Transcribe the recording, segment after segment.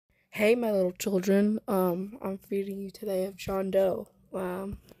Hey, my little children. I'm feeding you today of John Doe.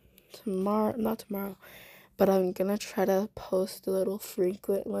 Not tomorrow, but I'm gonna try to post a little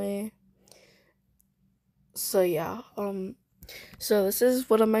frequently. So yeah. So this is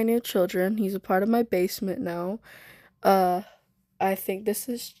one of my new children. He's a part of my basement now. I think this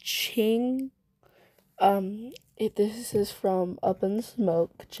is Ching. This is from Up in the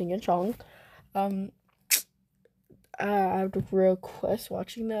Smoke, Ching and Chong. I would request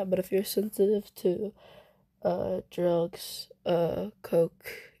watching that, but if you're sensitive to drugs, coke,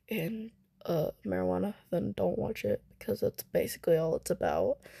 and marijuana, then don't watch it because that's basically all it's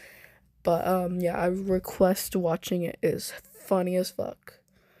about. But yeah, I request watching it. Is funny as fuck.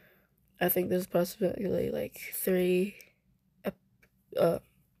 I think there's possibly like 3 uh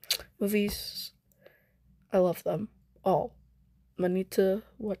movies. I love them all. I need to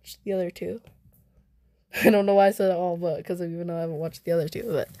watch the other 2. I don't know why I said all, but because even though I haven't watched the other 2,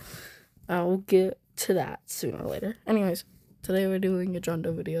 but I will get to that sooner or later. Anyways, today we're doing a John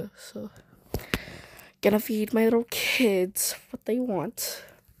Doe video, so gonna feed my little kids what they want.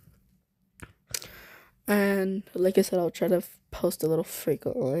 And like I said, I'll try to post a little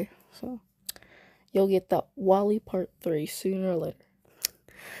frequently, so you'll get that Wally part 3 sooner or later.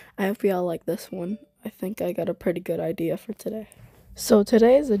 I hope y'all like this one. I think I got a pretty good idea for today. So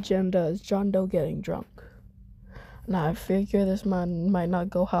today's agenda is John Doe getting drunk. Now I figure this man might not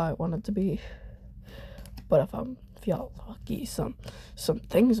go how I want it to be, but if y'all lucky, some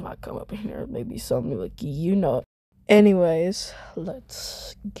things might come up in here. Maybe some like Anyways,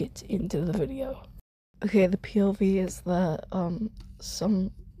 let's get into the video. Okay, the POV is that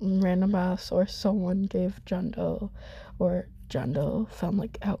some random ass or someone gave John Doe, or John Doe found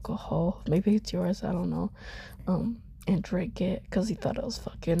like alcohol. Maybe it's yours. I don't know. And drank it because he thought it was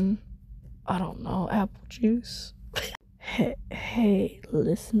fucking, I don't know, apple juice. Hey,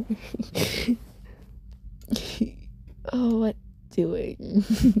 listen. Oh, what doing?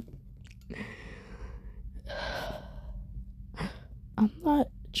 I'm not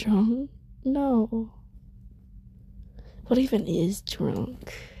drunk. No. What even is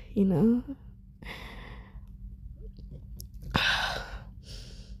drunk, you know?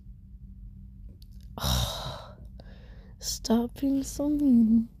 Stop being so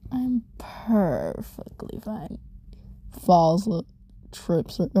mean. I'm perfectly fine. Falls,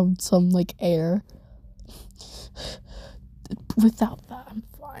 trips, or some like air. Without that, I'm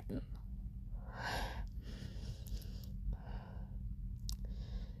fine.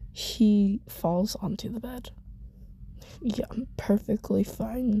 He falls onto the bed. Yeah, I'm perfectly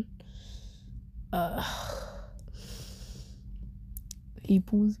fine. He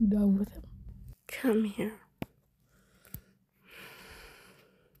pulls you down with him. Come here.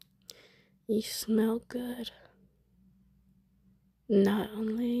 You smell good. Not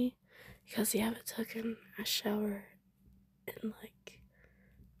only because you haven't taken a shower in like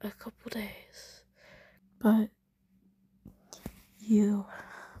a couple days, but you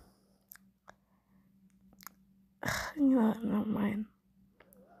know, never mind.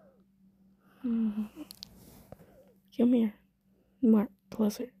 Come here. More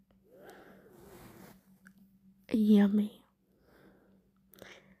closer. Yummy.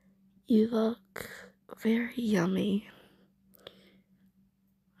 You look very yummy.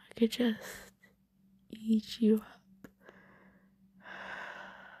 I could just eat you up.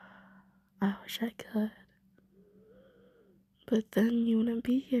 I wish I could. But then you wouldn't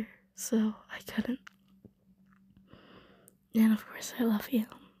be here, so I couldn't. And of course I love you.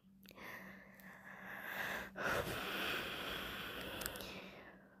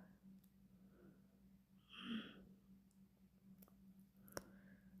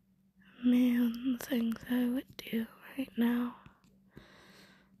 Man, the things I would do right now,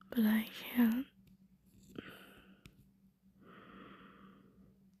 but I can't.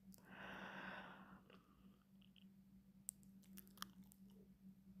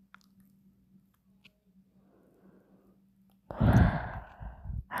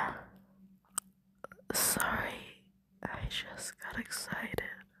 Sorry, I just got excited.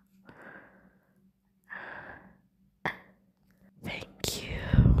 Thank you.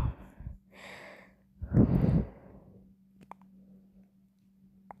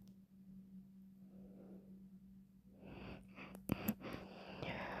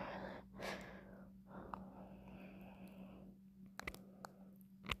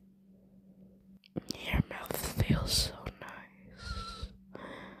 Your mouth feels so nice.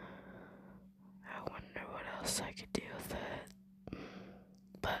 I wonder what else I could do with it.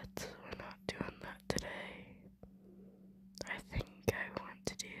 But we're not doing that today. I think I want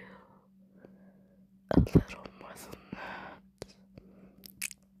to do a little more than that.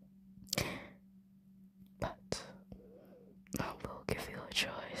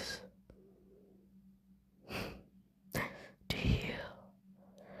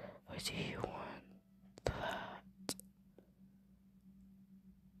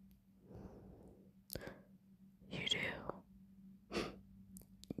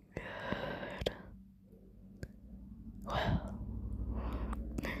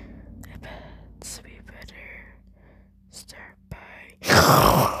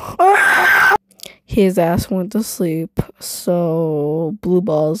 His ass went to sleep. So, blue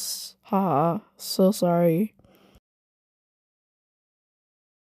balls. Haha. So sorry.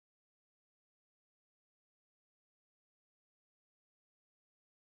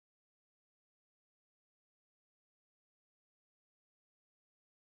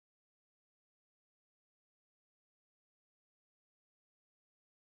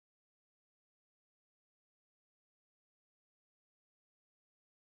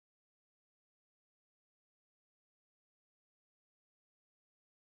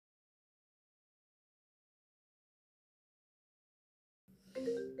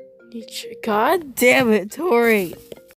 God damn it, Tori.